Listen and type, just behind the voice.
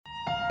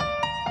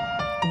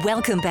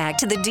Welcome back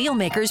to the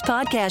Dealmakers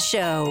Podcast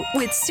Show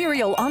with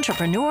serial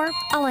entrepreneur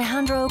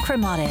Alejandro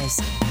Cremades,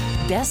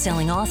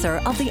 best-selling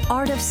author of The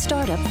Art of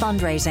Startup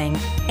Fundraising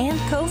and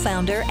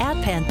co-founder at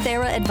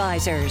Panthera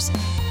Advisors.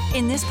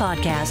 In this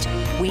podcast,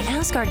 we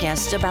ask our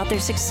guests about their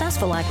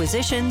successful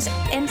acquisitions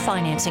and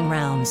financing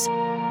rounds.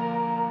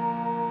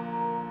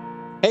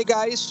 Hey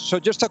guys, so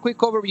just a quick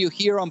overview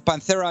here on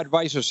Panthera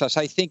Advisors, as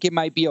I think it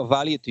might be of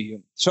value to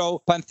you.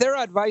 So Panthera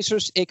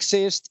Advisors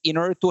exists in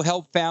order to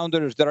help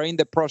founders that are in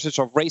the process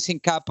of raising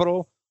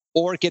capital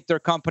or get their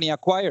company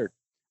acquired.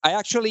 I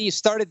actually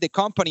started the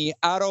company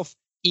out of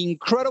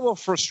incredible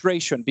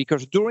frustration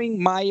because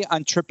during my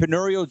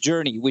entrepreneurial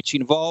journey, which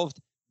involved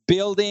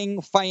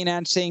building,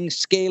 financing,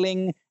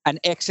 scaling, and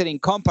exiting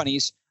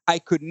companies, I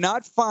could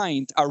not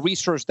find a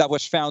resource that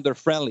was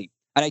founder-friendly.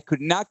 And I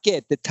could not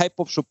get the type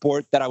of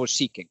support that I was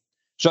seeking.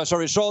 So as a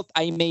result,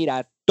 I made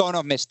a ton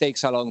of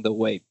mistakes along the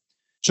way.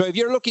 So if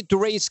you're looking to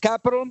raise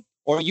capital,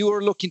 or you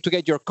are looking to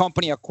get your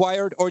company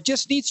acquired, or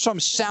just need some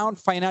sound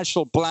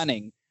financial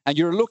planning, and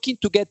you're looking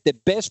to get the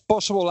best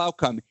possible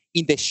outcome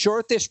in the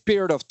shortest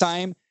period of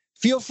time,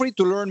 feel free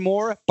to learn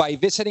more by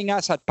visiting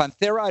us at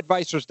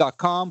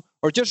pantheraadvisors.com,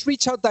 or just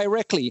reach out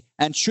directly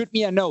and shoot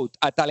me a note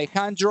at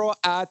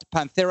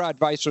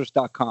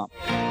alejandro@pantheraadvisors.com.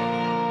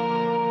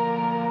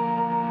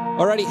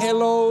 Alrighty,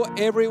 hello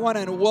everyone,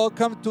 and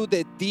welcome to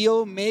the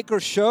Deal Maker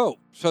Show.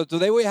 So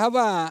today we have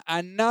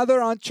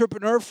another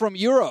entrepreneur from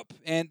Europe,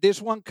 and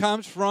this one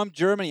comes from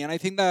Germany. And I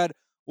think that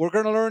we're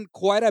going to learn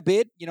quite a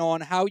bit,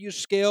 on how you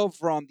scale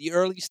from the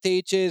early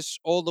stages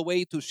all the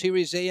way to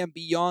Series A and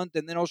beyond,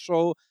 and then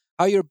also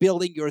how you're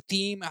building your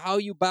team, how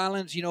you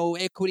balance,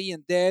 equity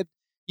and debt,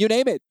 you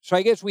name it. So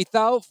I guess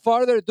without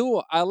further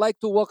ado, I'd like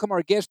to welcome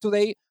our guest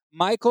today,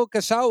 Michael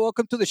Casau.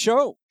 Welcome to the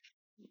show.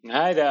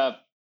 Hi there.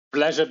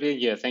 Pleasure being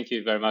here. Thank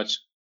you very much.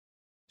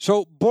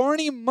 So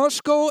born in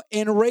Moscow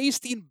and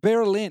raised in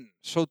Berlin.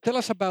 So tell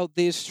us about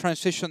this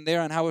transition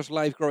there and how was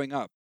life growing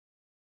up?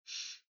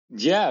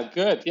 Yeah,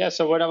 good. Yeah,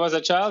 so when I was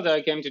a child,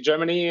 I came to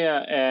Germany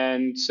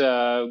and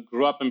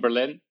grew up in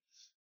Berlin.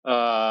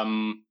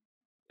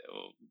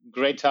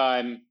 Great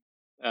time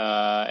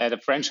at a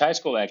French high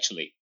school,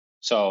 actually.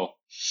 So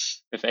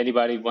if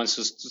anybody wants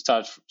to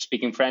start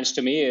speaking French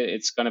to me,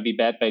 it's going to be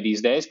bad by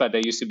these days. But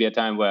there used to be a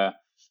time where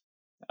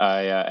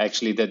I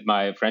actually did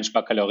my French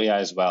baccalaureate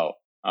as well.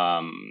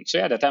 So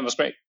yeah, that time was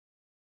great.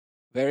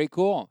 Very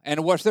cool.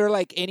 And was there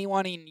like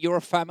anyone in your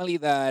family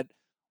that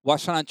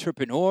was an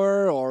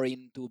entrepreneur or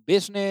into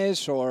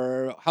business,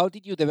 or how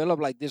did you develop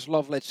like this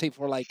love, let's say,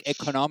 for like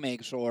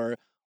economics or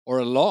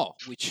law,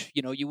 which,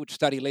 you would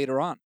study later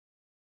on?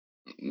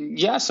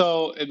 Yeah,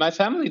 so in my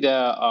family, there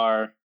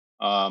are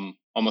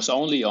almost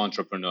only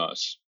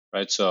entrepreneurs,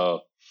 right?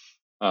 So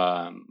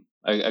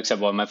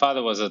except my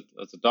father was a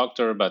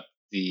doctor, but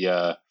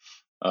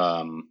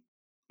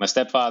my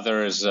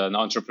stepfather is an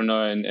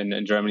entrepreneur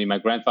in Germany. My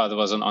grandfather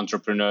was an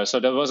entrepreneur. So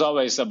there was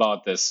always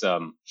about this,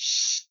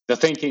 the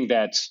thinking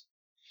that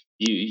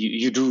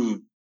you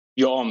do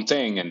your own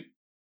thing and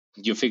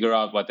you figure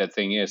out what that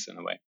thing is in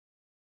a way.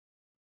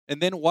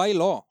 And then why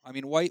law? I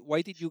mean,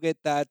 why did you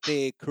get that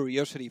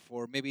curiosity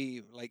for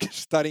maybe like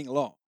studying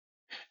law?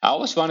 I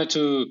always wanted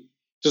to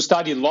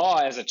study law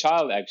as a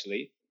child,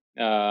 actually.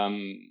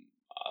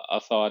 I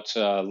thought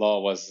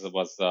law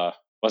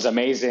was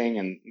amazing,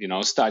 and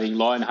studying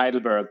law in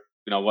Heidelberg,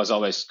 was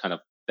always kind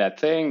of that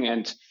thing.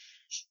 And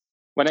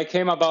when I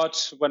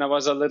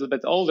was a little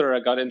bit older,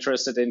 I got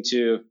interested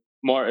into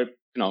more,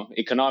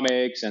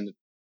 economics, and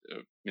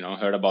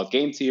heard about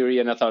game theory,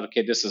 and I thought,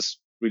 okay, this is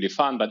really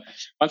fun. But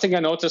one thing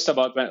I noticed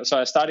so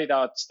I started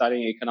out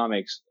studying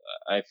economics.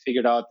 I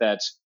figured out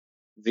that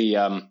the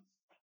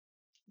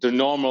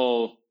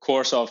normal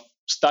course of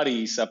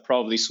studies are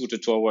probably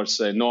suited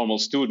towards a normal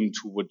student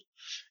who would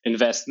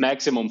invest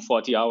maximum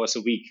 40 hours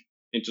a week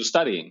into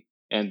studying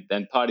and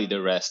then party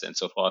the rest and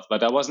so forth.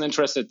 But I wasn't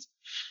interested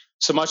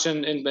so much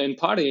in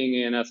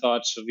partying, and I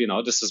thought,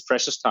 this is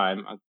precious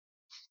time. I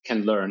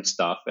can learn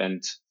stuff,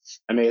 and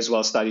I may as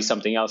well study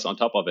something else on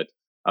top of it,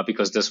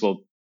 because this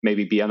will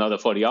maybe be another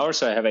 40 hours.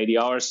 So I have 80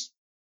 hours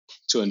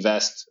to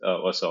invest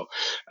or so.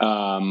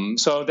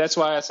 So that's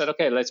why I said,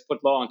 okay, let's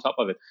put law on top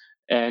of it.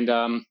 And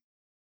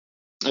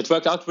it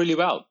worked out really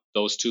well.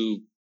 Those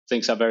two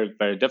things are very,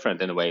 very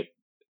different in a way.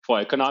 For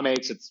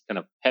economics, it's kind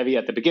of heavy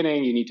at the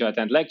beginning. You need to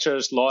attend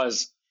lectures. Law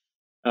is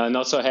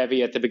not so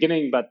heavy at the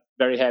beginning, but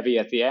very heavy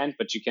at the end.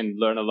 But you can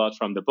learn a lot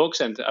from the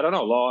books. And I don't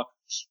know, law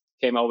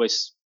came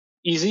always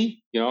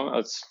easy.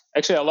 It's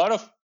actually a lot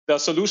of the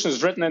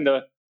solutions written in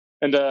the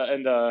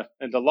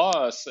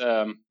laws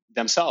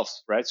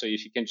themselves, right? So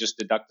if you can just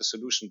deduct the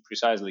solution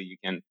precisely, you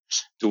can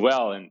do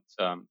well. And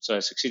so I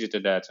succeeded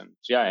at that. And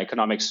yeah,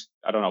 economics,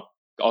 I don't know,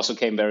 also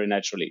came very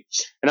naturally.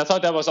 And I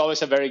thought that was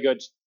always a very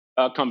good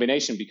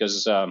combination,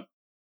 because a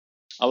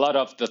lot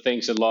of the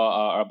things in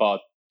law are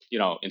about,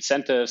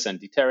 incentives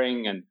and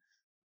deterring, and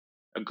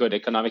a good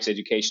economics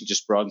education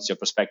just broadens your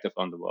perspective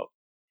on the world.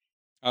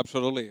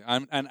 Absolutely.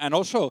 And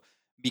also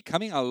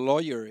becoming a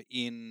lawyer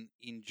in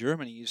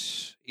Germany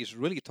is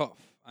really tough.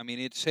 I mean,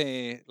 it's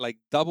like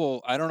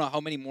double. I don't know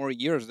how many more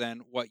years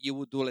than what you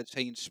would do, let's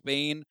say, in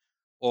Spain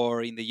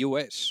or in the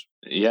US.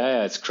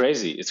 Yeah, it's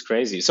crazy. It's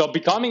crazy. So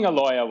becoming a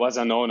lawyer was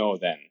a no-no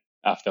then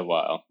after a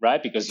while,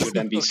 right? Because you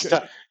then be Okay.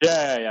 stuck.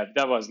 Yeah.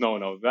 That was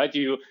no-no, right?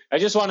 I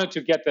just wanted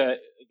to get the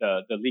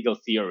legal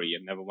theory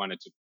and never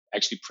wanted to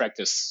actually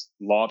practice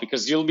law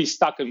because you'll be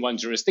stuck in one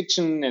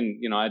jurisdiction,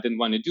 and I didn't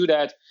want to do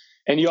that.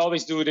 And you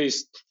always do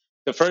this.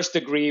 The first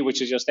degree, which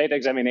is your state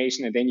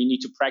examination, and then you need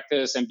to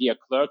practice and be a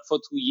clerk for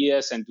 2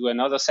 years and do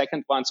another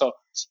second one. So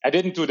I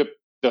didn't do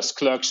this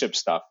clerkship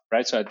stuff,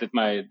 right? So I did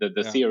the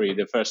Yeah. theory,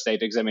 the first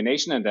state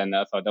examination, and then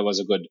I thought that was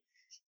a good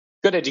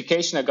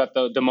education. I got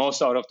the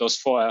most out of those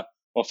 4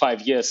 or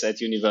 5 years at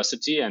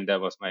university, and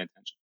that was my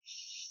intention.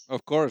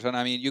 Of course, and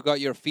I mean, you got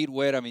your feet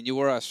wet. I mean, you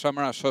were a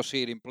summer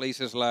associate in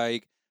places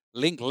like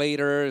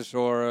Linklaters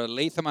or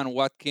Latham and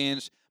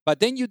Watkins, but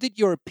then you did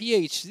your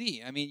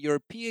PhD. I mean, your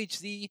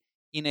PhD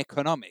in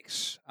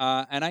economics,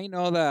 and I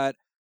know that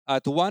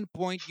at one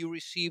point you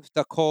received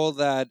a call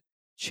that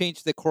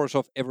changed the course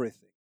of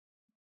everything.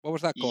 What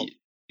was that call?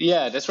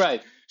 Yeah, that's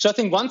right. So I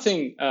think one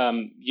thing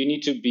you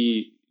need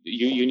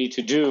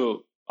to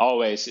do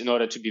always in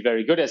order to be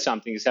very good at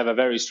something is have a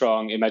very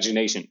strong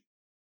imagination.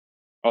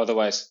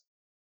 Otherwise,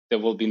 there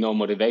will be no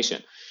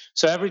motivation.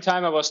 So every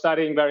time I was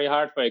studying very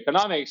hard for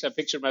economics, I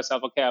pictured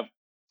myself, okay, I'm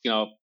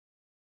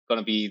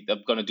going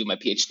to do my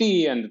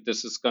PhD, and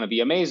this is going to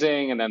be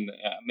amazing, and then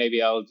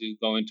maybe I'll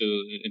go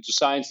into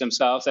science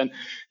themselves. And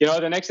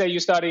the next day you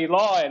study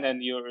law, and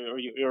then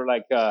you're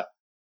like,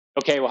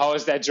 okay, well, how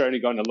is that journey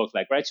going to look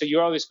like, right? So you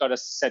always got to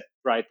set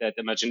right that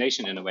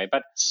imagination in a way.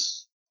 But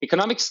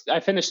economics,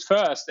 I finished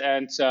first,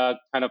 and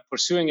kind of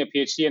pursuing a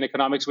PhD in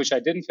economics, which I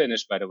didn't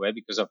finish, by the way,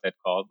 because of that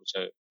call, which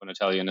I'm going to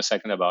tell you in a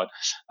second about,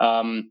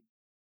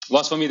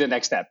 was for me the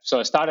next step. So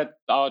I started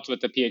out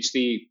with the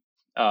PhD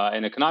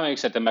in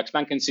economics at the Max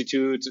Planck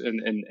Institute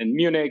in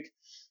Munich.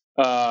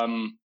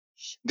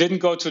 Didn't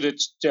go to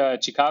the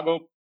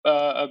Chicago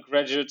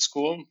graduate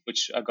school,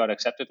 which I got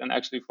accepted in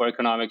actually for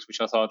economics, which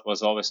I thought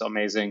was always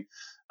amazing.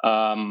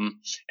 And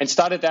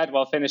started that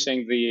while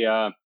finishing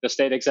the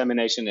state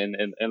examination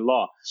in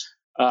law.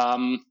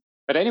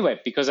 But anyway,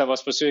 because I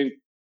was pursuing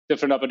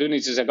different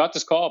opportunities, I got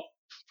this call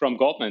from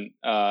Goldman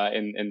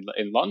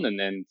in London,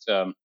 and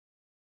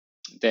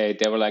they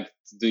were like,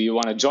 "Do you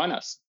want to join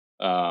us?"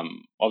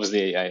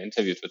 Obviously, I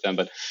interviewed with them,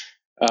 but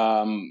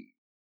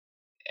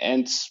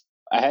and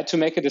I had to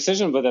make a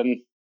decision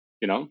within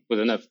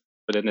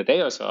a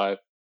day or so. I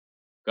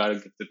got to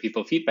give the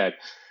people feedback,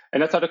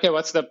 and I thought, okay,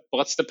 what's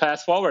the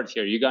path forward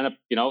here? You're gonna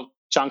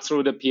chunk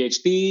through the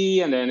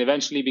PhD and then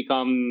eventually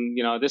become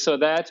this or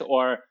that,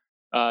 or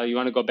you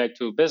want to go back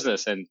to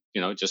business and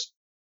just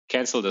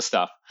cancel the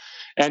stuff.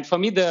 And for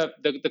me,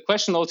 the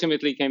question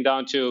ultimately came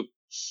down to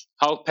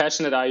how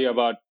passionate are you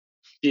about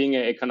being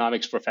an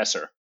economics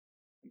professor?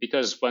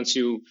 Because once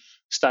you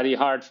study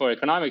hard for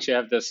economics, you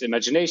have this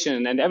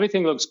imagination, and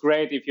everything looks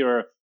great if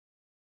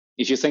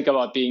you think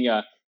about being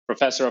a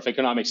professor of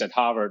economics at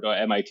Harvard or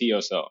MIT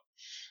or so.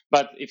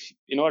 But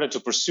in order to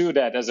pursue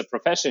that as a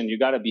profession, you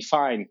got to be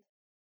fine.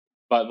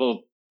 But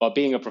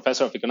being a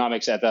professor of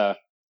economics at a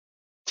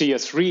tier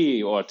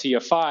 3 or tier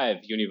 5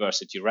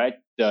 university, right?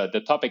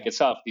 The topic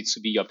itself needs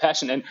to be your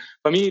passion. And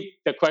for me,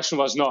 the question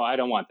was, no, I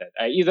don't want that.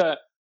 I either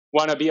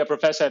want to be a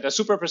professor at a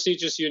super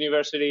prestigious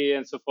university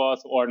and so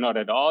forth, or not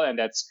at all. And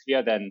that's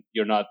clear. Then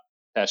you're not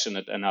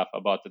passionate enough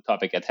about the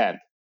topic at hand,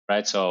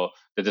 right? So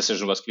the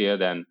decision was clear.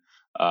 Then,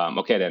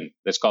 okay, then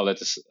let's call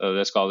this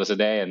a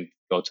day and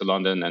go to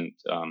London and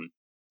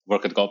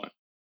work at Goldman.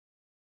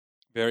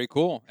 Very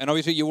cool. And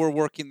obviously, you were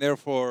working there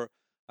for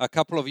a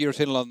couple of years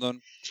in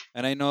London,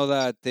 and I know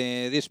that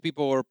these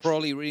people were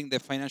probably reading the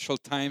Financial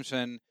Times,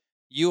 and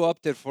you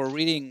opted for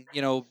reading,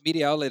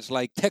 media outlets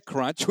like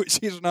TechCrunch, which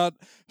is not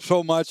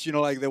so much,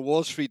 like the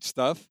Wall Street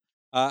stuff.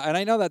 And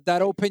I know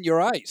that opened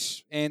your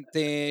eyes, and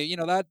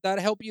that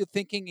helped you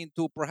thinking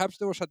into perhaps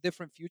there was a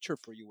different future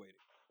for you waiting.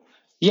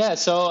 Yeah,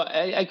 so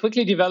I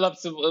quickly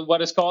developed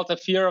what is called the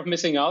fear of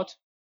missing out,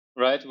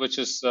 right? Which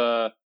is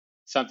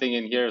something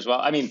in here as well.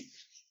 I mean,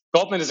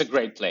 Goldman is a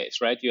great place,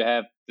 right? You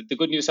have the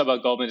good news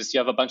about Goldman is you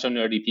have a bunch of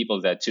nerdy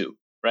people there too,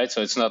 right?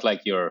 So it's not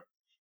like you're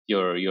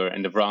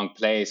in the wrong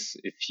place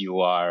if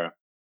you are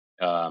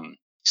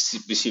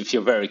if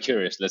you're very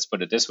curious. Let's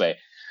put it this way.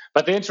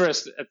 But the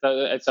interests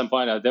at some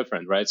point are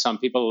different, right? Some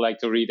people like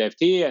to read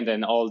FT and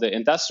then all the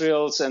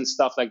industrials and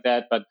stuff like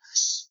that. But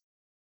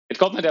at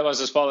Goldman, there was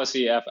this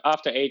policy: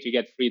 after 8, you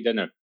get free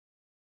dinner.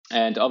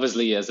 And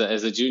obviously, as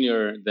a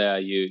junior, there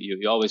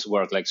you always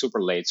work like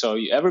super late. So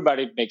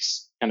everybody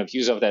makes kind of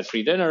use of that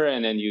free dinner,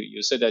 and then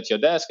you sit at your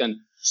desk. And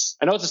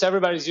I noticed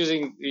everybody's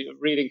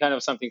reading kind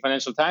of something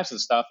Financial Times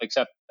and stuff,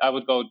 except I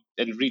would go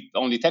and read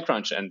only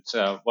TechCrunch and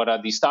what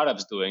are these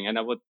startups doing. And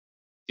I would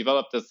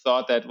develop the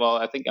thought that, well,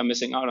 I think I'm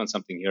missing out on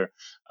something here,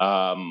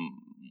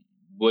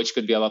 which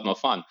could be a lot more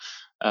fun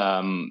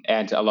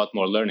and a lot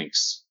more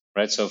learnings,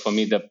 right? So for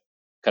me, the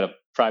kind of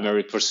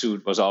primary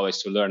pursuit was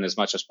always to learn as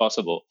much as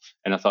possible.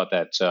 And I thought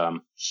that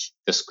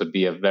this could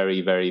be a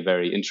very, very,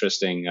 very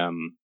interesting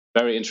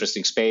very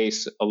interesting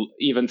space,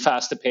 even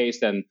faster pace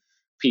than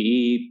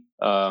PE.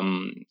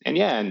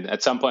 And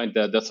at some point,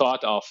 the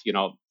thought of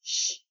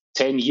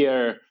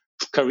 10-year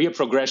career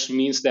progression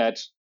means that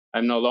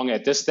I'm no longer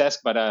at this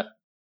desk, but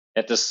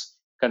at this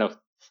kind of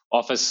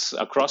office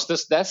across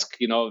this desk.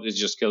 It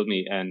just killed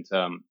me, and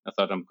I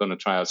thought I'm going to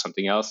try out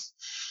something else,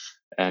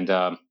 and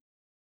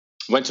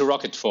went to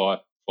Rocket for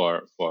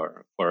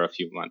a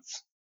few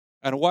months.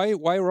 And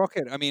why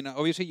Rocket? I mean,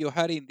 obviously you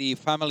had in the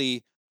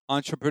family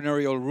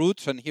entrepreneurial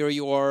roots, and here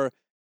you are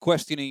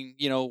questioning,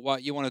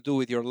 what you want to do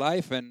with your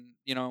life and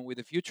with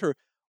the future.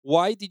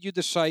 Why did you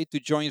decide to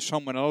join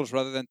someone else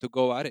rather than to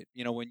go at it?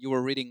 When you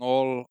were reading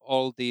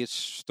all these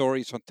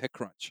stories on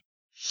TechCrunch.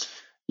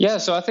 Yeah,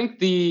 so I think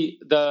the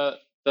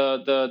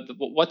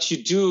what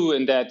you do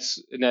in that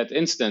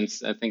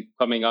instance, I think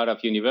coming out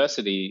of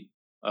university,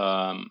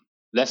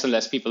 less and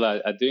less people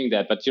are doing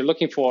that. But you're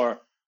looking for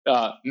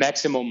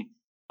maximum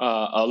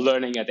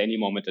learning at any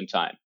moment in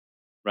time,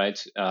 right?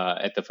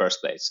 At the first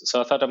place. So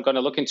I thought I'm going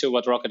to look into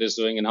what Rocket is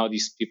doing and how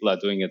these people are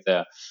doing it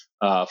there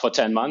for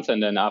 10 months.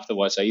 And then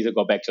afterwards, I either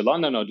go back to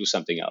London or do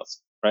something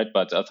else, right?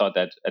 But I thought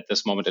that at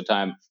this moment in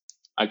time,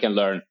 I can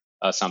learn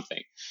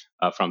something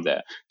from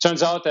there.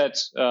 Turns out that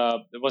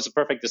it was a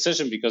perfect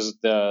decision because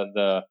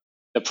the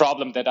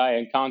problem that I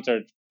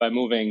encountered by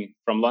moving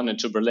from London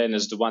to Berlin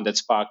is the one that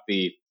sparked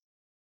the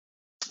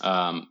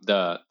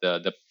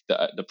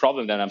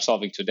problem that I'm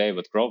solving today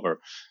with Grover.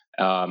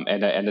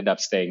 And I ended up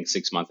staying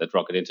 6 months at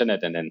Rocket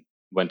Internet and then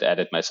went at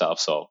it myself.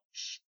 So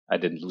I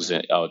didn't lose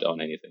out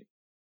on anything.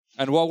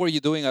 And what were you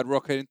doing at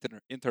Rocket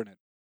Internet?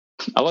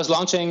 I was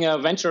launching a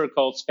venture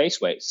called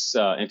Spaceways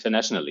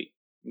internationally.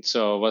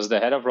 So I was the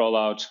head of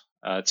rollout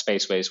at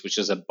Spaceways, which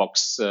is a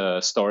box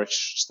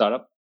storage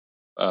startup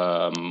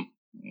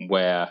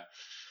where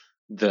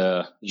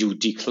you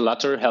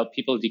help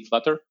people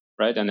declutter.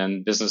 Right, and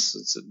then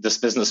this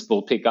business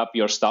will pick up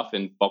your stuff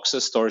in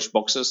storage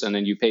boxes, and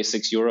then you pay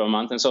 €6 a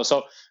month. And so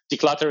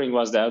decluttering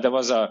was there. There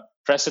was a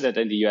precedent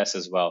in the US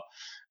as well.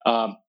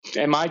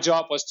 And my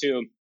job was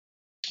to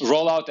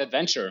roll out that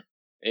venture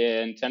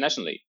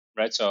internationally,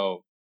 right?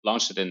 So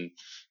launched it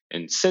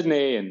in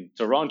Sydney, in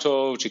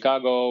Toronto,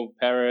 Chicago,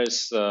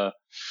 Paris,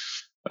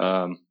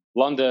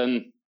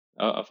 London,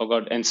 I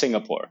forgot, and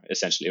Singapore,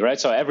 essentially, right?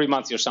 So every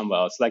month you're somewhere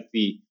else, like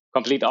the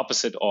complete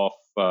opposite of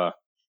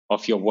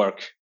your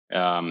work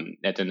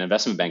at an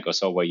investment bank or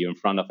so, where you're in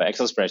front of an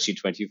Excel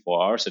spreadsheet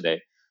 24 hours a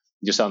day.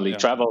 You suddenly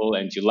travel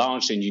and you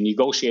launch and you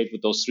negotiate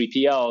with those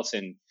 3PLs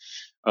and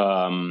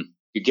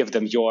you give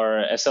them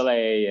your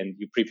SLA and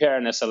you prepare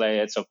an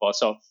SLA and so forth.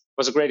 So it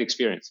was a great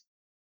experience.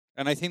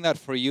 And I think that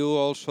for you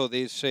also,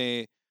 this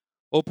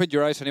opened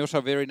your eyes, and it was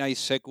a very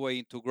nice segue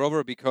into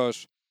Grover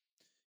because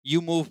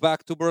you moved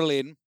back to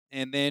Berlin.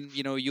 And then,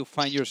 you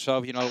find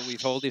yourself,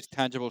 with all this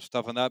tangible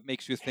stuff, and that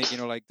makes you think,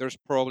 like there's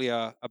probably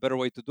a better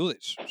way to do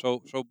this.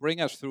 So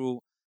bring us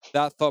through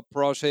that thought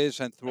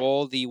process and through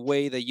all the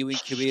way that you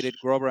incubated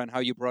Grover and how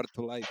you brought it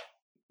to life.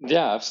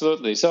 Yeah,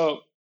 absolutely. So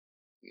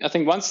I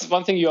think one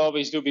thing you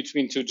always do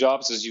between two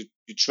jobs is you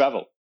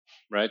travel,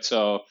 right?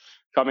 So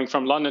coming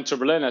from London to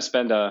Berlin, I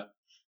spent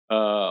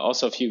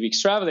also a few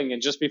weeks traveling.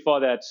 And just before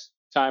that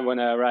time when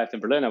I arrived in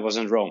Berlin, I was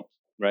in Rome,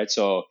 right?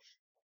 So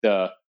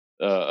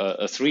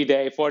a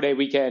 4-day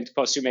weekend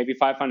costs you maybe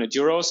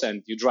 €500,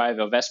 and you drive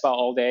a Vespa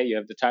all day. You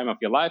have the time of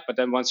your life. But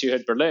then once you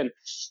hit Berlin,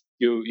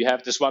 you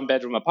have this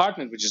 1-bedroom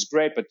apartment, which is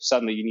great, but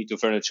suddenly you need to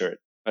furniture it.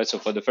 Right. So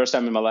for the first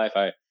time in my life,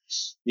 I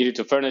needed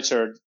to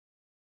furniture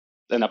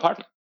an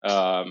apartment.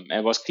 And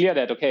it was clear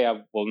that, okay,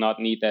 I will not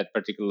need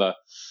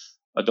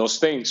those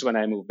things when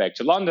I move back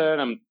to London.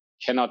 I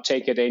cannot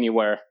take it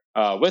anywhere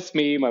with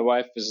me. My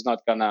wife is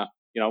not gonna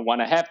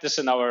want to have this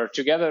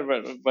together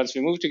once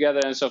we move together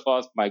and so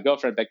forth. My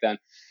girlfriend back then.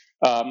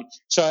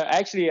 So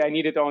actually I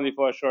needed only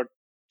for a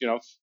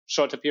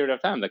shorter period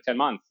of time, like 10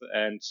 months.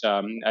 And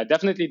I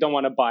definitely don't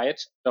want to buy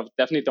it. I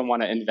definitely don't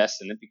want to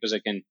invest in it because I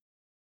can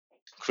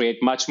create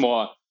much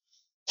more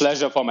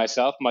pleasure for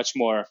myself, much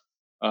more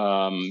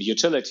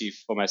utility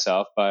for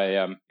myself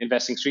by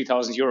investing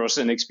 €3,000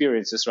 in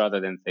experiences rather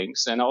than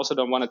things. And I also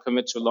don't want to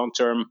commit to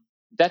long-term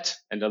debt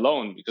and a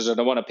loan because I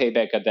don't want to pay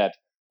back a debt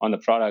on the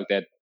product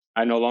that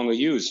I no longer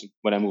use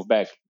when I move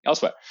back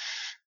elsewhere.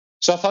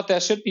 So I thought there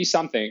should be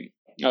something.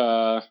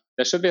 There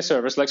should be a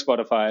service like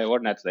Spotify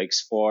or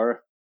Netflix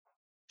for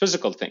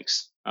physical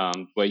things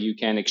where you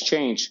can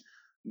exchange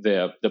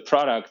the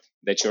product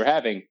that you're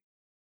having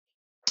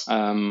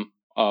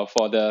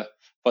for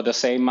the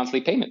same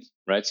monthly payment,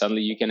 right?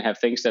 Suddenly you can have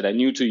things that are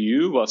new to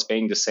you whilst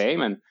paying the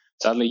same, and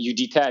suddenly you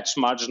detach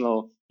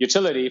marginal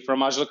utility from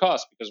marginal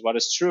cost, because what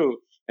is true,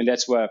 and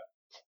that's where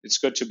it's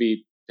good to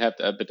have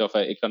a bit of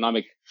an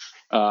economic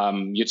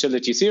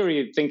utility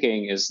theory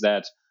thinking, is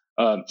that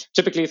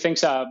typically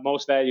things are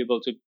most valuable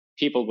to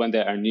people when they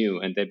are new,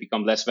 and they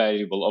become less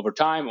valuable over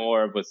time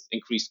or with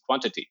increased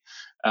quantity.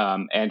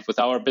 And with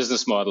that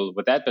business model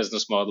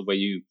where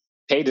you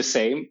pay the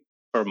same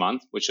per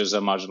month, which is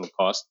a marginal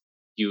cost,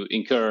 you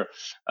incur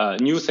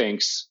new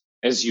things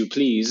as you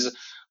please.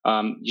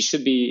 You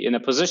should be in a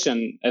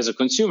position as a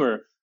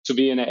consumer to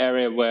be in an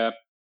area where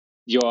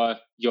your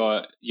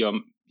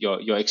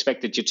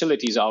expected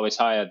utility is always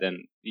higher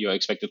than your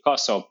expected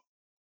cost. So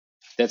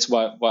that's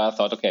why I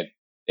thought, okay,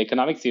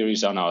 economic theory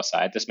is on our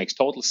side. This makes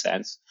total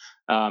sense,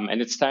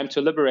 and it's time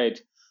to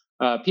liberate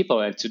people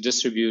and to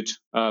distribute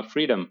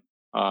freedom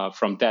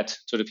from debt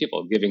to the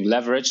people, giving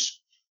leverage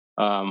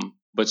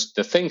with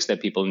the things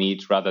that people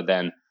need rather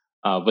than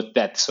with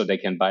debt so they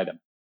can buy them.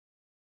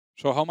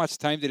 So how much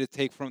time did it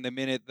take from the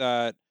minute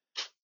that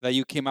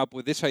you came up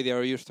with this idea,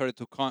 or you started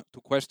to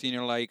question,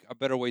 like, a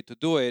better way to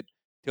do it,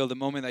 till the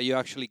moment that you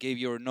actually gave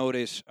your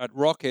notice at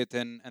Rocket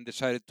and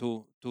decided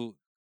to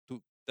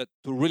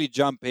really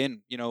jump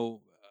in,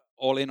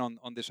 all in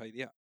on this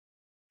idea?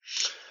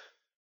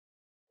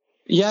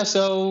 Yeah,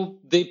 so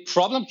the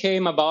problem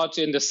came about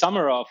in the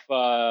summer of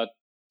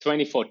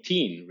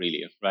 2014,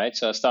 really, right?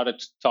 So I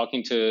started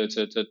talking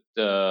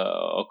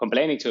or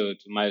complaining to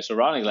my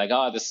surroundings, like,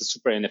 this is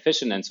super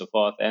inefficient and so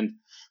forth. And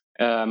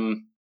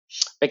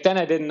back then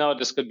I didn't know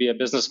this could be a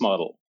business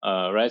model,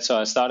 right? So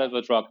I started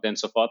with Rocket and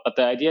so forth, but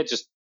the idea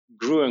just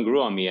grew and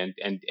grew on me and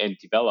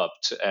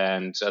developed.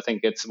 And I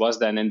think it was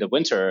then in the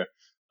winter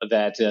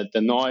that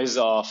the noise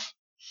of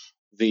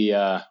you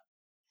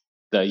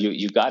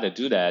got to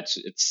do that.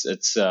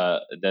 It's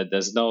that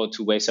there's no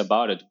two ways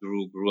about it.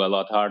 Grew a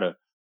lot harder.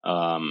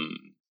 So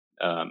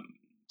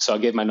I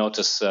gave my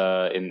notice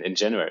in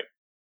January.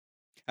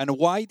 And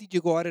why did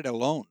you go at it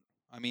alone?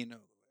 I mean,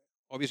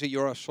 obviously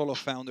you're a solo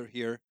founder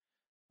here.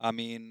 I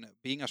mean,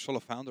 being a solo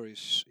founder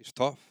is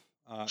tough.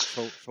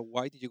 So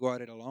why did you go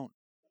at it alone?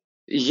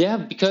 Yeah,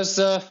 because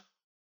I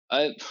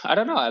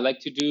don't know. I like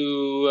to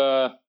do.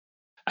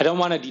 I don't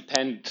want to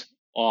depend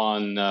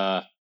on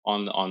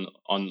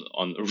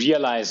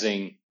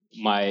realizing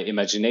my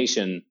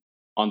imagination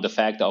on the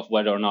fact of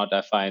whether or not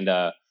I find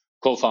a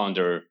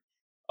co-founder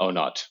or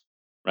not,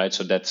 right?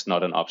 So that's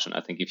not an option.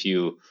 I think if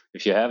you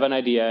have an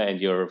idea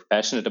and you're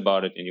passionate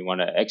about it and you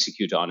want to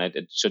execute on it,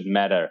 it shouldn't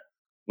matter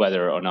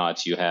whether or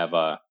not you have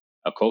a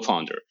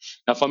co-founder.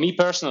 Now, for me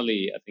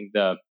personally, I think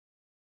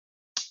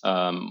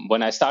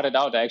when I started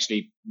out, I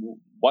actually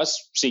was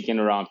seeking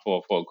around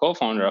for a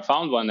co-founder. I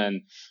found one,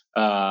 and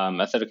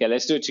I said, okay,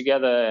 let's do it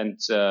together. And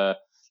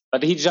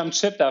but he jumped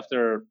ship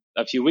after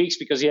a few weeks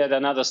because he had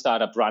another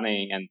startup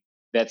running, and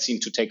that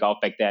seemed to take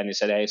off back then. He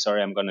said, hey,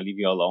 sorry, I'm going to leave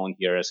you alone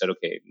here. I said,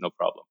 okay, no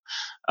problem.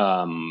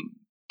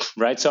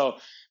 Right. So,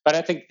 but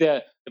I think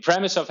the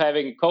premise of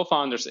having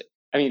co-founders,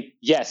 I mean,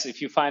 yes, if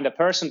you find a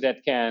person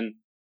that can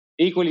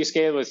equally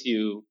scale with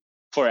you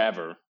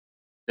forever,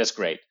 that's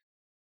great.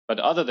 But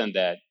other than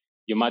that,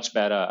 you're much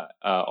better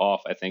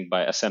off, I think,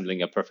 by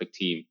assembling a perfect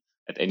team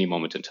at any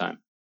moment in time.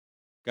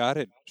 Got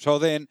it. So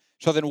then,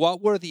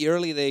 what were the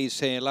early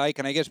days like?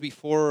 And I guess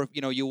before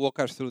you walk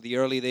us through the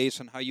early days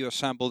and how you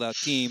assembled that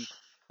team,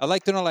 I'd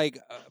like to know, like,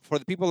 for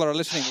the people that are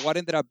listening, what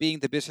ended up being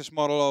the business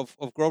model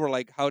of Grover?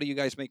 Like, how do you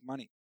guys make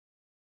money?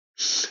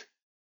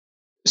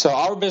 So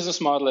our business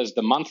model is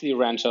the monthly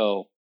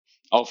rental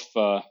of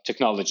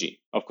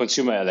technology, of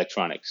consumer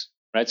electronics.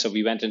 Right, so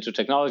we went into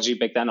technology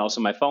back then.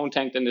 Also, my phone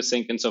tanked in the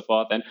sink and so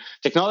forth. And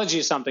technology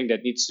is something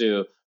that needs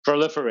to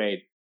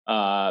proliferate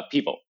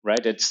people.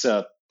 Right, it's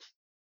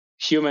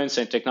humans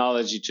and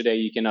technology today.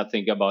 You cannot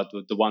think about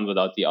the one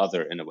without the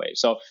other in a way.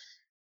 So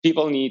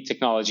people need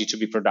technology to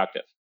be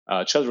productive.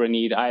 Children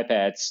need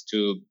iPads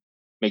to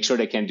make sure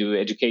they can do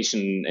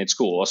education in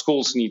school, or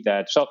schools need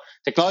that. So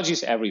technology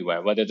is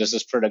everywhere. Whether this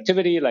is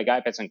productivity like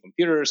iPads and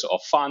computers, or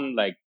fun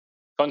like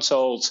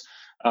consoles.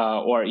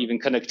 Or even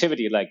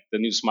connectivity like the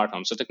new smart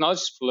home. So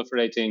technology is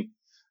proliferating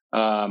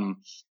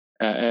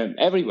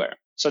everywhere.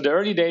 So the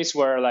early days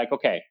were like,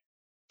 okay,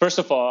 first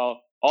of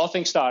all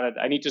things started,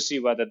 I need to see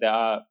whether there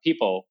are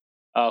people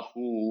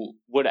who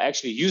would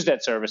actually use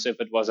that service if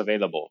it was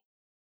available.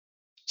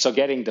 So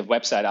getting the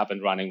website up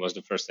and running was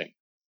the first thing,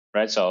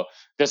 right? So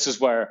this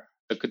is where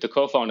the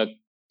co-founder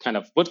kind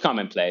of would come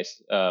in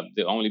place.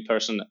 The only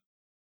person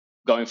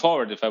going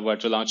forward, if I were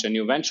to launch a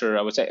new venture,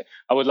 I would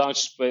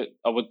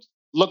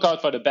look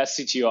out for the best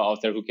CTO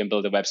out there who can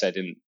build a website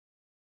in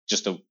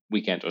just a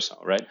weekend or so,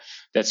 right?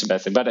 That's the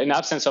best thing. But in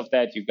absence of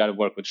that, you've got to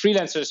work with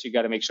freelancers. You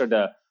got to make sure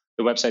the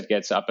website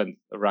gets up and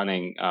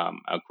running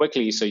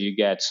quickly, so you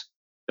get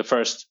the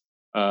first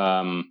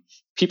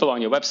people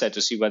on your website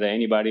to see whether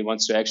anybody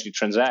wants to actually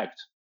transact.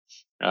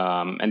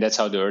 And that's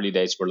how the early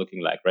days were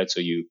looking like, right? So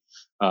you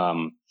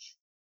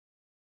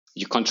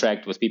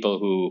contract with people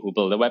who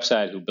build a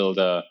website, who build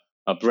a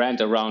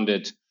brand around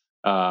it.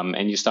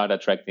 And you start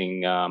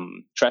attracting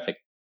traffic.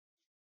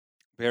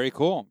 Very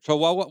cool. So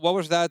what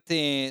was that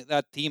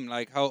team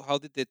like? How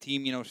did the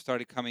team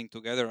started coming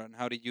together, and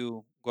how did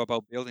you go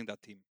about building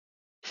that team?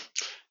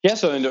 Yeah,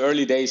 so in the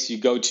early days, you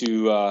go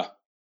to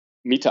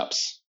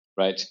meetups,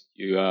 right?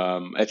 You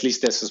at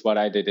least this is what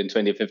I did in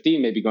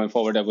 2015. Maybe going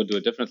forward, I would do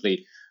it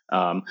differently.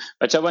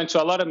 But I went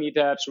to a lot of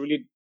meetups,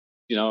 really,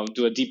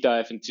 do a deep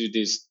dive into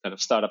this kind of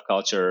startup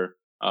culture.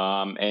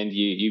 And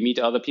you meet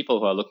other people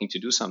who are looking to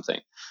do something.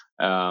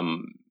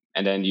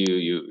 And then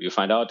you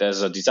find out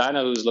there's a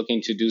designer who's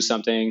looking to do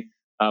something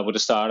with a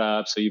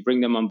startup. So you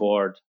bring them on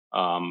board.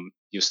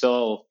 you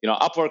still,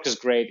 Upwork is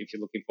great if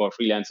you're looking for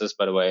freelancers,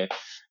 by the way.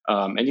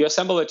 And you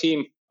assemble a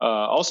team.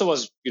 Also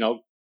was,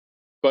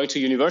 going to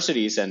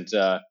universities and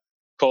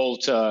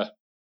cold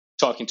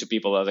talking to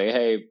people. Like,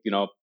 hey,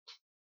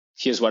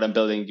 here's what I'm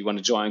building. Do you want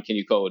to join? Can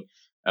you code?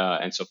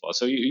 And so forth.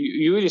 So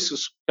you really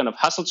just kind of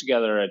hustle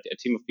together a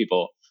team of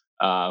people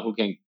who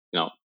can,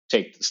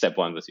 take step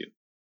one with you.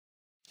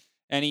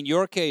 And in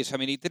your case, I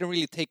mean, it didn't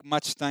really take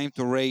much time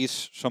to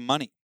raise some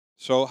money.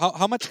 So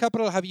how much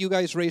capital have you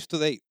guys raised to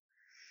date?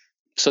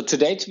 So to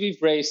date,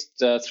 we've raised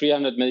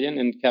 300 million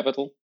in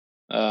capital,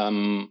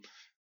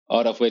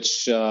 out of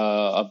which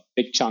a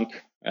big chunk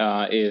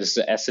is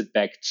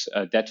asset-backed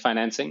debt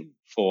financing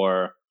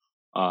for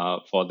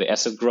the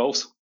asset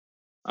growth,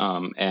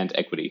 and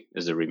equity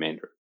is the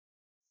remainder.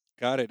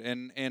 Got it.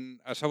 And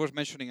as I was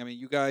mentioning, I mean,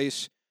 you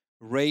guys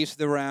raised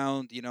the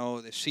round,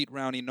 the seed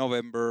round in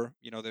November.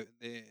 The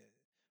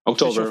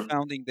October. official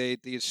founding date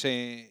is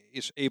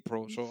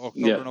April, so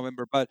October,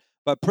 November, but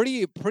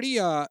pretty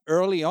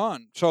early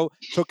on. So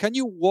can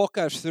you walk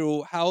us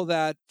through how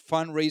that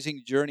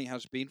fundraising journey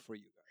has been for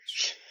you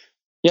guys?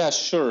 Yeah,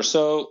 sure.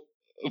 So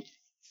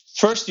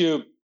first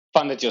you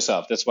fund it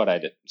yourself. That's what I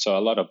did. So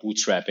a lot of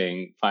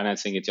bootstrapping,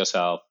 financing it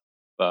yourself,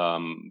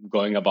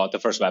 going about the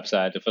first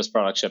website, the first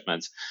product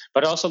shipments,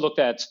 but I also looked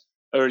at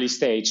early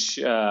stage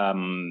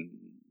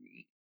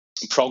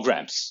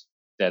programs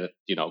that,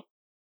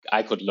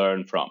 I could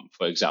learn from,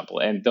 for example.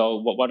 And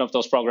one of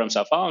those programs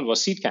I found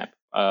was Seed Camp.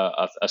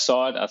 I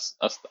saw it.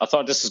 I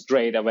thought this is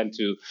great. I went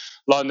to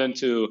London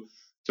to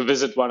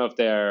visit one of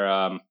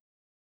their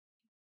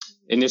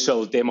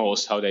initial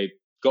demos, how they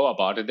go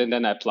about it, and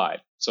then I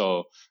applied.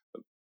 So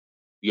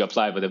you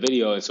apply with a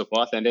video and so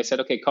forth, and they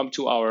said, okay, come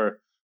to our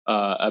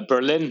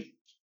Berlin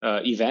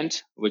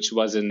event, which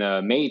was in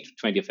May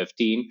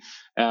 2015,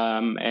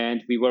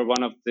 and we were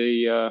one of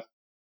the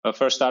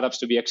first startups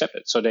to be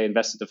accepted. So they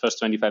invested the first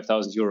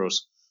 25,000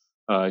 euros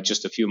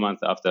just a few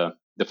months after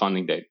the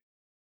funding date.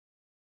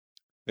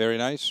 Very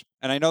nice.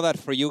 And I know that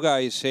for you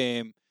guys,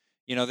 then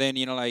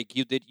like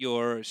you did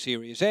your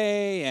Series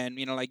A, and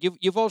like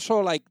you've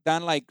also like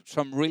done like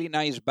some really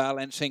nice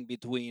balancing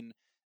between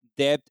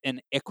debt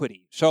and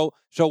equity. So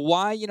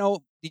why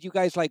did you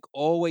guys like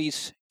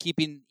always keep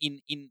in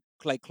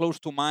like close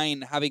to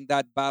mind having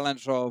that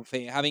balance of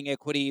having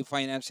equity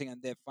financing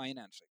and debt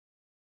financing?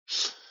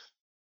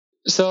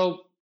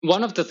 So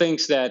one of the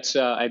things that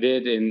I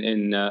did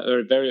in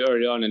very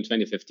early on in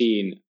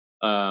 2015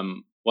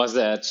 was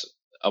that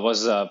I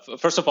was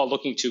first of all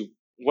looking to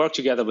work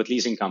together with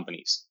leasing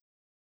companies.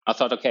 I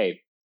thought,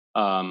 okay,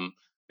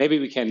 maybe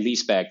we can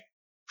lease back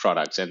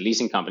products, and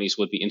leasing companies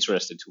would be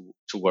interested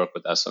to work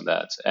with us on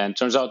that. And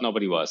turns out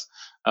nobody was.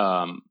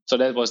 So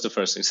that was the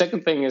first thing.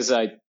 Second thing is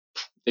I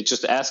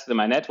just asked in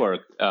my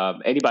network,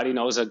 anybody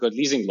knows a good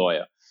leasing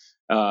lawyer?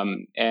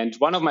 And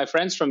one of my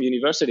friends from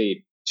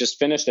university just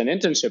finished an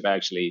internship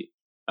actually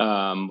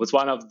with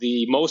one of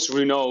the most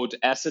renowned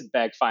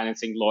asset-backed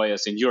financing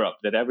lawyers in Europe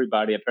that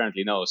everybody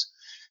apparently knows.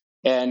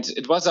 And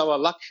it was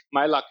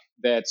my luck,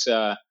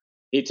 that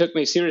he took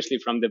me seriously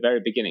from the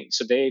very beginning.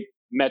 So they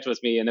met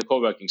with me in a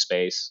co-working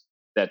space,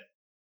 that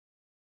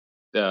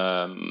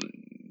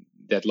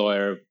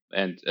lawyer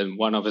and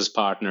one of his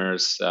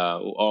partners,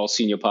 all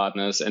senior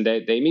partners, and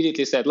they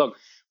immediately said, look,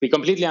 we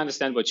completely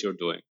understand what you're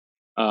doing.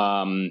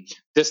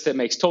 This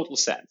makes total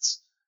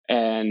sense.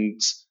 And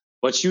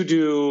what you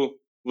do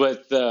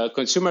with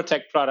consumer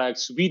tech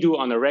products, we do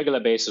on a regular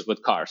basis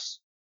with cars.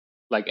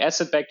 Like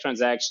asset-backed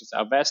transactions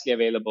are vastly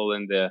available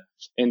in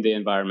the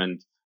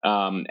environment,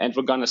 and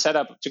we're going to set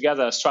up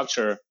together a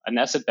structure, an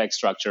asset-backed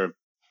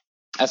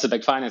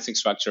financing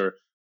structure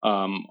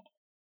on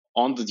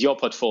your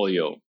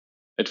portfolio.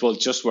 It will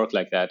just work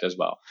like that as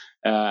well.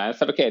 I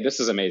thought, okay, this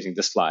is amazing.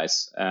 This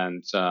flies,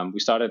 and we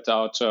started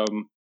out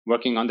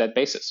working on that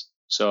basis.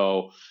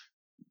 So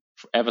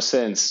ever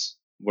since,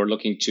 we're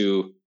looking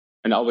to,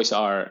 and always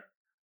are,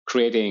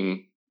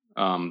 creating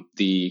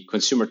the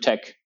consumer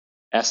tech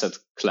asset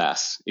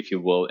class, if you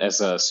will,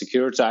 as a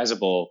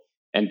securitizable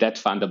and debt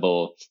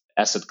fundable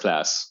asset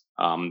class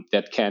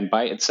that can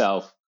by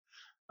itself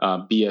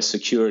be a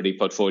security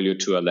portfolio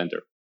to a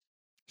lender.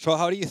 So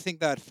how do you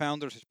think that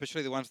founders,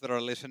 especially the ones that are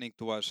listening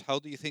to us, how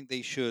do you think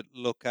they should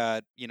look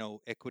at,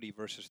 equity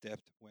versus debt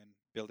when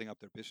building up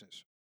their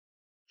business?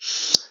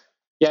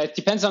 Yeah, it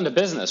depends on the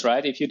business,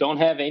 right? If you don't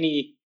have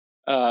any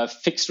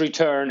fixed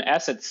return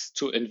assets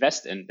to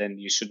invest in, then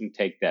you shouldn't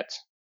take debt,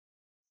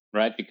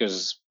 right?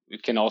 Because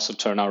it can also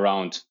turn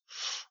around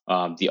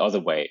the other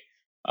way.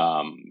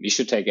 You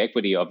should take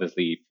equity,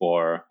 obviously,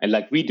 and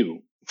like we do,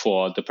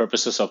 for the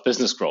purposes of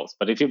business growth.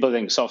 But if you're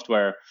building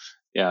software,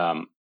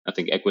 I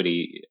think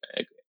equity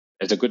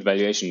as a good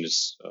valuation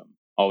is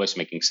always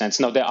making sense.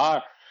 Now, there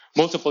are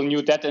multiple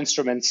new debt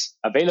instruments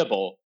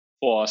available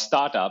for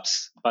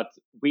startups, but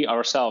we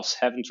ourselves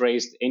haven't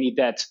raised any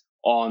debt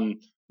on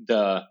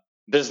the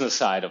business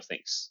side of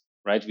things,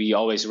 right? We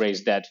always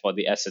raise debt for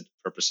the asset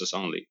purposes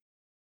only.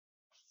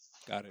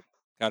 Got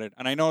it.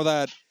 And I know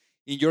that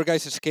in your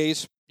guys'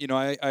 case,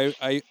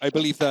 I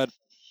believe that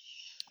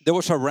there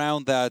was a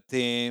round that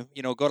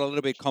got a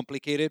little bit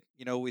complicated.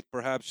 With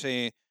perhaps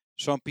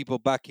some people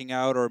backing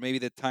out, or maybe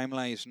the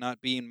timeline is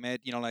not being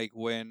met. Like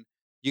when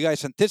you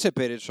guys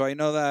anticipated. So I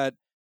know that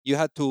you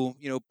had to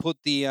put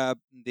the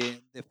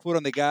foot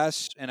on the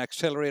gas and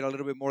accelerate a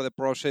little bit more the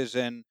process.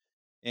 And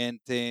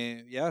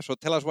yeah. So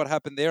tell us what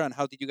happened there, and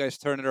how did you guys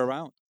turn it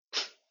around?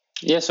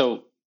 Yeah.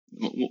 So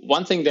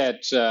one thing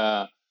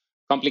that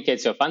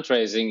complicates your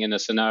fundraising in a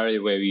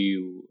scenario where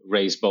you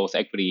raise both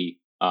equity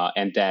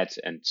and debt,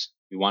 and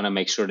you want to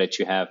make sure that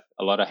you have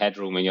a lot of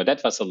headroom in your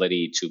debt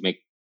facility to make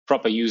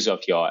proper use of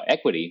your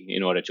equity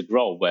in order to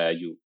grow, where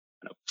you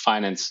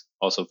finance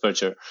also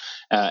future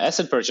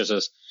asset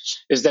purchases,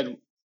 is that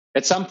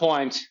at some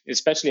point,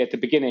 especially at the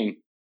beginning,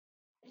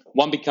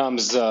 one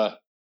becomes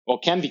or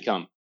can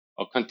become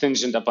or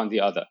contingent upon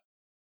the other,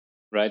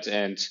 right?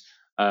 And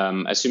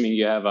assuming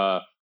you have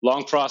a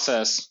long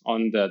process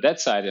on the debt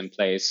side in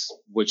place,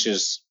 which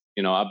is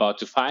about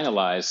to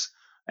finalize,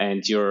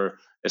 and you're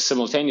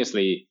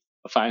simultaneously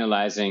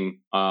finalizing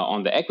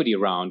on the equity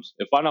round.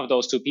 If one of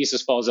those two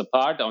pieces falls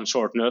apart on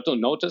short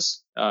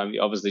notice,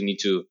 you obviously need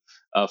to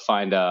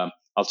find a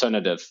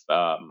alternative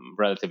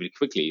relatively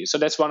quickly. So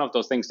that's one of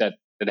those things that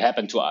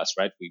happened to us,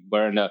 right? We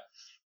were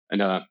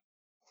in a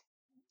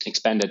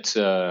expanded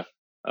a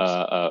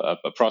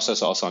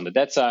process also on the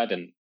debt side,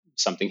 and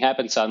something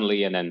happened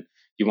suddenly, and then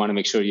you want to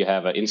make sure you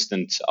have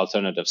instant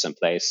alternatives in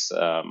place,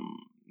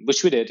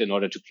 which we did in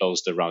order to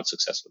close the round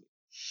successfully.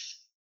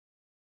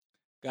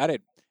 Got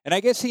it. And I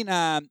guess in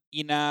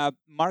a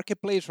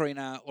marketplace, or in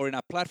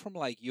a platform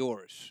like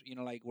yours,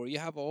 like where you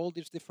have all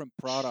these different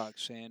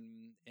products,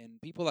 and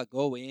people that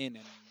go in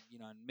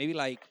and and maybe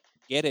like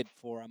get it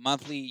for a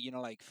monthly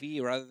like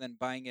fee, rather than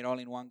buying it all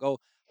in one go.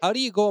 How do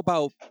you go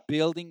about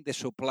building the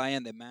supply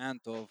and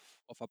demand of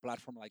a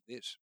platform like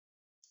this?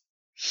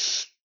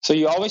 So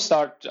you always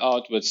start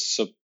out with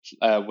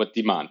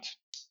demand,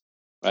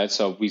 right?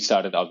 So we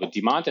started out with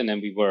demand, and then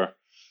we were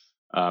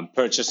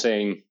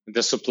purchasing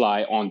the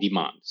supply on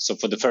demand. So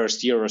for the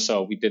first year or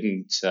so, we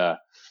didn't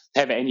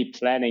have any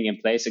planning in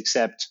place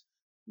except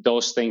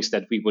those things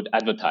that we would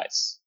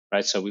advertise,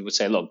 right? So we would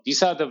say, look,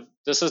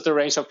 this is the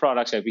range of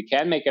products that we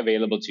can make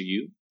available to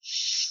you,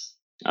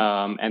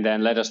 and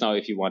then let us know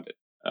if you want it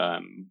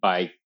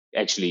by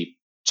actually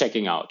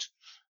checking out.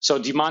 So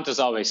demand is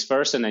always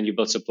first, and then you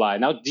build supply.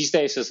 Now, these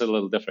days is a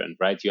little different,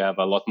 right? You have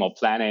a lot more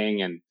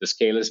planning, and the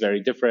scale is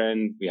very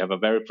different. We have a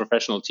very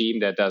professional team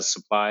that does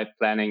supply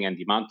planning and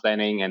demand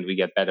planning, and we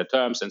get better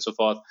terms and so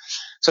forth.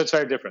 So it's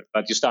very different,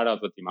 but you start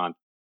out with demand,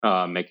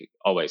 make it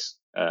always.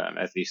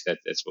 At least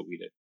that's what we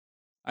did.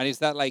 And is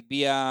that like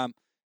via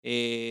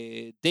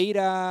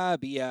data,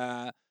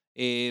 via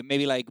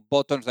maybe like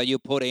buttons that you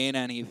put in,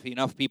 and if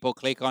enough people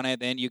click on it,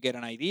 then you get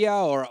an idea,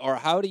 or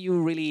how do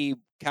you really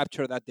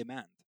capture that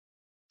demand?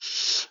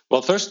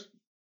 Well, first,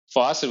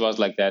 for us, it was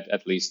like that,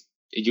 at least.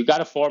 You got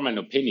to form an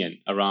opinion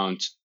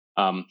around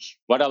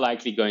what are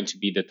likely going to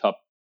be the top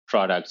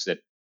products that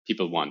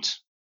people want,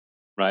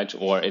 right?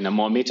 Or in a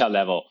more meta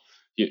level,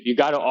 you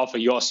got to offer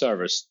your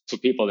service to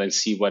people and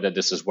see whether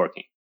this is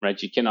working, right?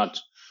 You cannot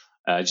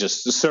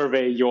just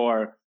survey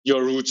your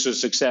routes to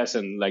success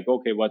and like,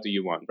 okay, what do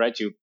you want, right?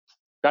 You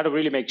got to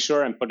really make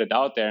sure and put it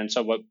out there. And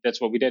so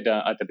that's what we did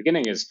at the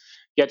beginning, is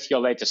get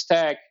your latest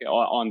tech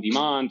on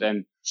demand,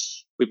 and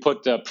we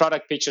put the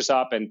product pictures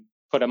up and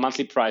put a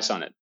monthly price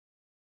on it.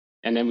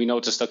 And then we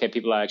noticed, okay,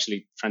 people are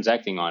actually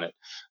transacting on it.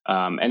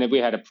 And then we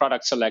had a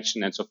product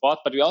selection and so forth.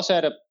 But we also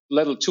had a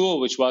little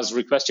tool which was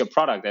request your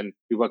product, and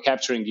we were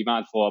capturing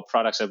demand for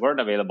products that weren't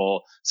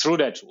available through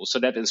that tool. So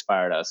that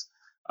inspired us.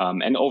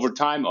 And over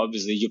time,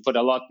 obviously, you put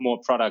a lot more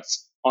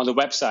products on the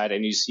website,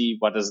 and you see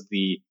what is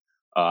the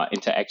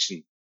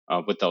interaction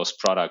with those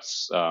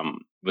products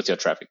with your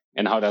traffic,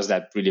 and how does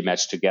that really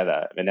match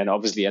together. And then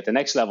obviously at the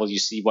next level, you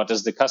see what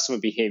is the customer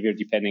behavior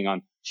depending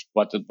on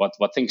what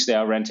things they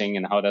are renting,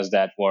 and how does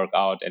that work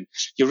out. And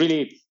you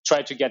really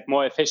try to get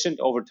more efficient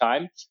over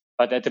time.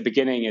 But at the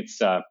beginning, it's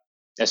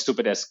as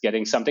stupid as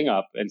getting something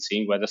up and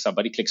seeing whether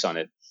somebody clicks on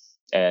it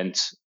and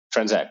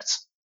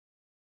transacts.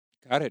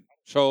 Got it.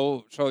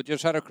 So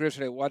just out of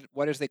curiosity,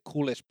 what is the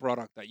coolest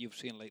product that you've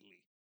seen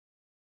lately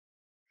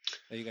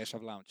that you guys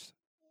have launched?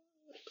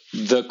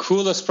 The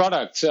coolest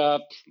product,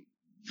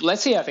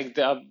 let's see. I think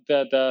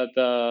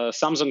the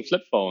Samsung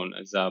Flip phone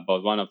is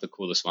about one of the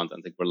coolest ones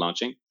I think we're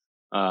launching.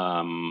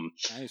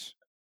 Nice.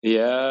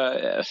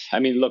 Yeah, I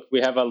mean, look,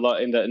 we have a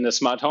lot in the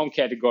smart home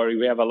category.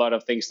 We have a lot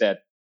of things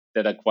that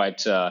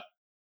are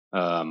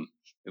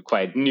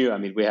quite new. I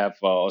mean, we have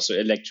also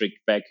electric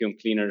vacuum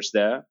cleaners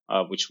there,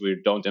 which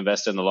we don't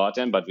invest in a lot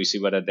in, but we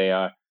see whether they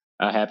are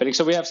happening.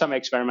 So we have some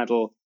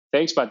experimental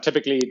things, but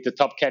typically the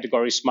top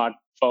category,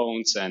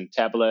 smartphones and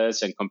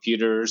tablets and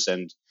computers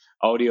and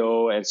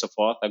audio and so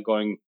forth, are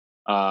going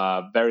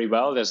very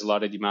well. There's a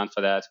lot of demand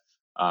for that,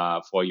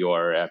 for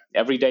your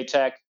everyday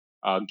tech.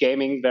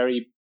 Gaming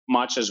very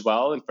much as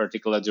well, in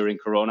particular during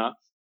Corona.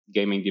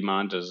 Gaming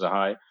demand is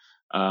high.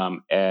 Yeah,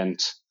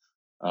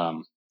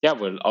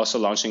 we're also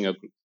launching a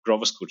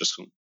Grover scooter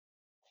soon.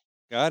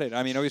 Got it.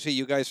 I mean, obviously,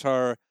 you guys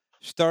are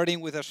starting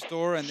with a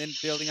store and then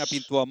building up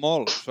into a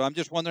mall. So I'm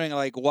just wondering,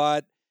 like,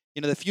 what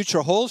the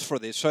future holds for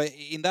this. So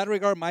in that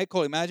regard,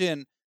 Michael,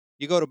 imagine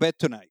you go to bed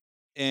tonight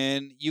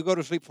and you go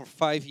to sleep for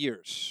 5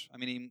 years. I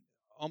mean,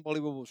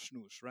 unbelievable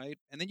snooze, right?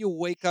 And then you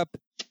wake up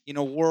in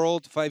a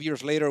world 5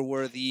 years later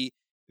where the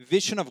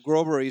vision of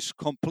Grover is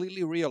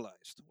completely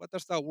realized. What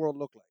does that world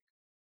look like?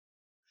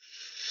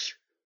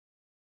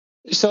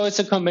 So it's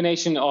a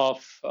combination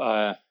of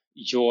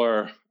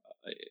your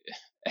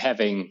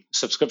having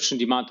subscription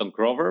demand on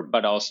Grover,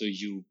 but also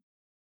you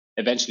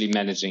eventually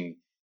managing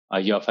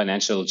your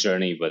financial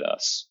journey with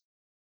us,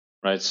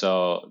 right?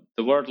 So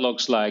the world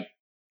looks like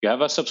you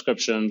have a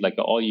subscription, like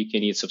an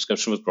all-you-can-eat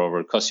subscription with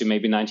Grover. It costs you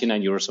maybe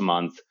 99 euros a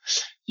month.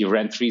 You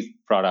rent 3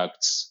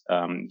 products.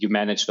 You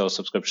manage those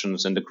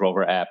subscriptions in the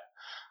Grover app.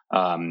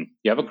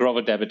 You have a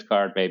Grover debit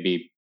card,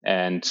 maybe,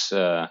 and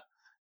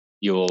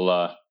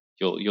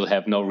you'll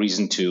have no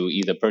reason to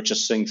either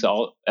purchase things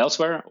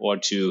elsewhere or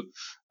to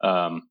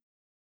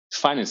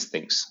finance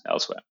things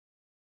elsewhere.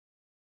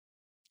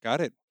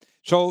 Got it.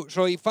 So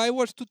if I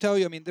was to tell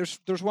you, I mean,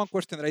 there's one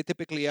question that I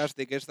typically ask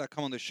the guests that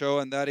come on the show,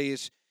 and that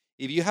is,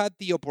 if you had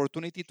the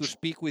opportunity to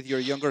speak with your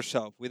younger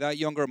self, with that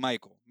younger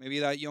Michael, maybe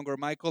that younger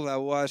Michael that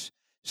was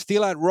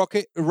still at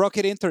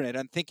Rocket Internet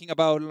and thinking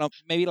about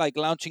maybe like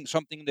launching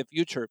something in the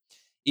future,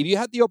 if you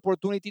had the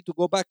opportunity to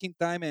go back in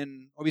time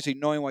and obviously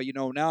knowing what you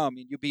know now, I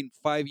mean, you've been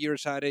 5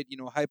 years at it,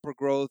 hyper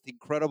growth,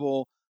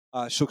 incredible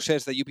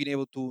success that you've been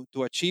able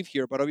to achieve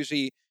here. But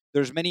obviously,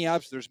 there's many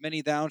ups, there's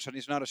many downs, and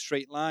it's not a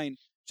straight line.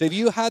 So if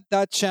you had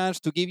that chance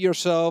to give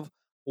yourself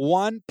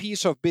one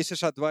piece of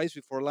business advice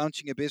before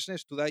launching a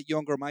business to that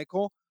younger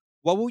Michael,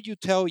 what would you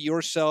tell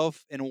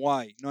yourself and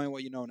why, knowing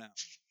what you know now?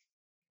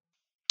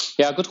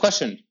 Yeah, good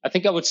question. I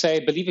think I would say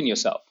believe in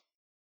yourself.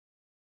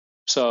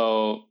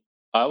 So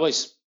I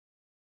always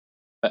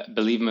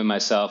believe in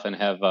myself and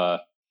have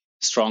a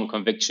strong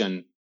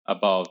conviction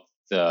about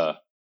the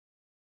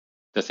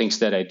things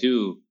that I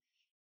do.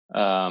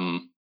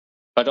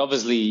 But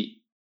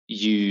obviously,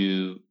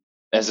 you,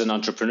 as an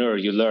entrepreneur,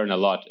 you learn a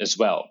lot as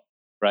well,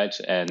 right?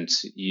 And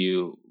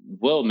you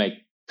will make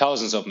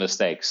thousands of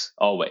mistakes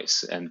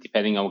always. And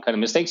depending on what kind of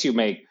mistakes you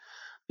make,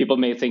 people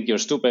may think you're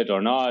stupid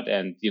or not.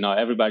 And,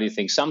 everybody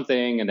thinks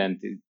something. And then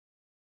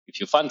if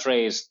you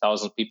fundraise,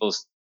 thousands of people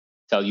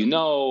tell you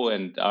no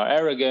and are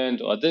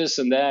arrogant or this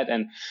and that.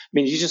 And I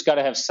mean, you just got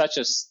to have such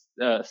a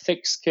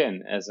thick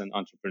skin as an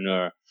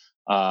entrepreneur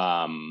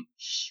that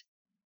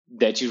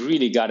you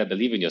really got to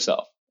believe in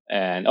yourself.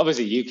 And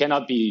obviously, you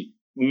cannot be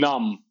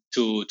numb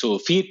to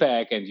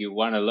feedback, and you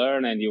want to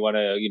learn and you want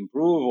to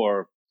improve,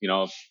 or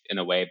in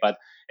a way. But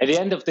at the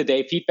end of the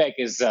day, feedback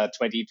is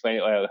 2020.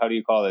 How do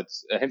you call it?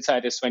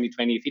 Hindsight is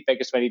 2020. Feedback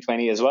is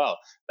 2020 as well.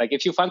 Like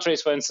if you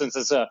fundraise, for instance,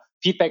 it's a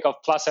feedback of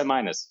plus and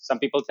minus. Some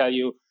people tell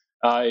you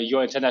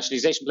your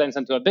internationalization plans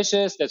are too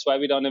ambitious. That's why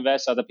we don't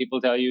invest. Other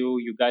people tell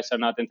you guys are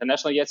not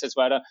international yet. That's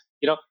why at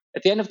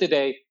the end of the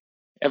day,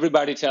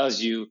 everybody tells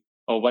you,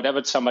 or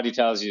whatever somebody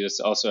tells you,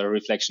 is also a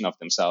reflection of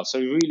themselves. So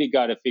you really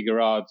got to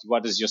figure out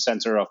what is your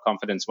center of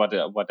confidence. What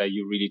are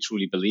you really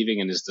truly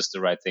believing, and is this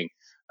the right thing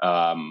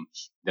to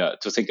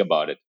think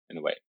about it in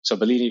a way? So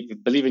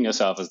believe in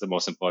yourself is the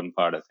most important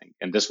part, I think,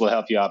 and this will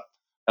help you out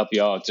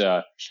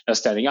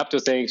standing up to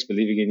things,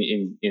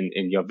 believing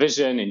in your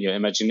vision, in your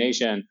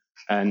imagination,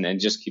 and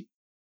just keep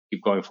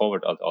going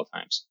forward at all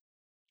times.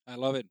 I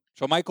love it.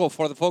 So, Michael,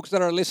 for the folks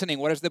that are listening,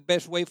 what is the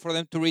best way for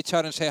them to reach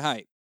out and say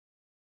hi?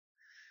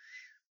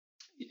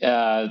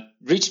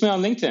 Reach me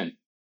on LinkedIn,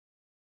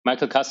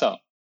 Michael Kassel.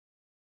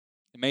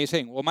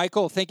 Amazing. Well,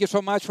 Michael, thank you so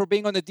much for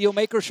being on the Deal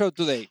Maker Show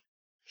today.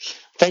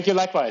 Thank you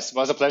likewise. It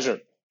was a pleasure.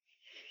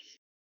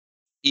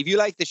 If you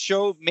like the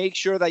show, make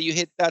sure that you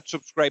hit that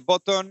subscribe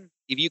button.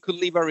 If you could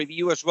leave a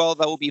review as well,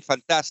 that would be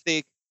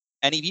fantastic.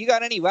 And if you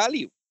got any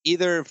value,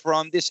 either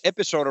from this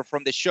episode or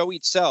from the show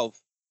itself,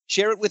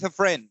 share it with a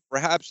friend.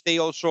 Perhaps they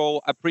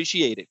also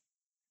appreciate it.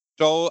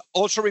 So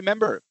also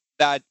remember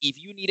that if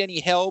you need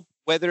any help,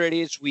 whether it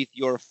is with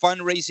your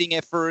fundraising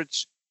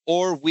efforts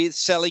or with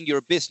selling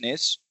your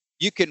business,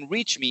 you can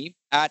reach me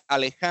at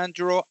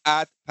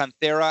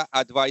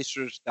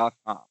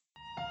alejandro@pantheraadvisors.com.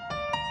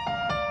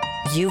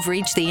 You've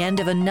reached the end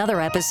of another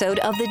episode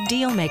of the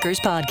Deal Makers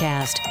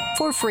Podcast.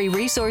 For free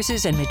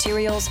resources and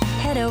materials,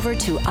 head over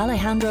to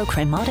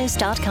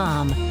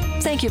alejandrocremades.com.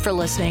 Thank you for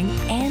listening,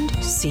 and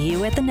see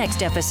you at the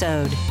next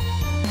episode.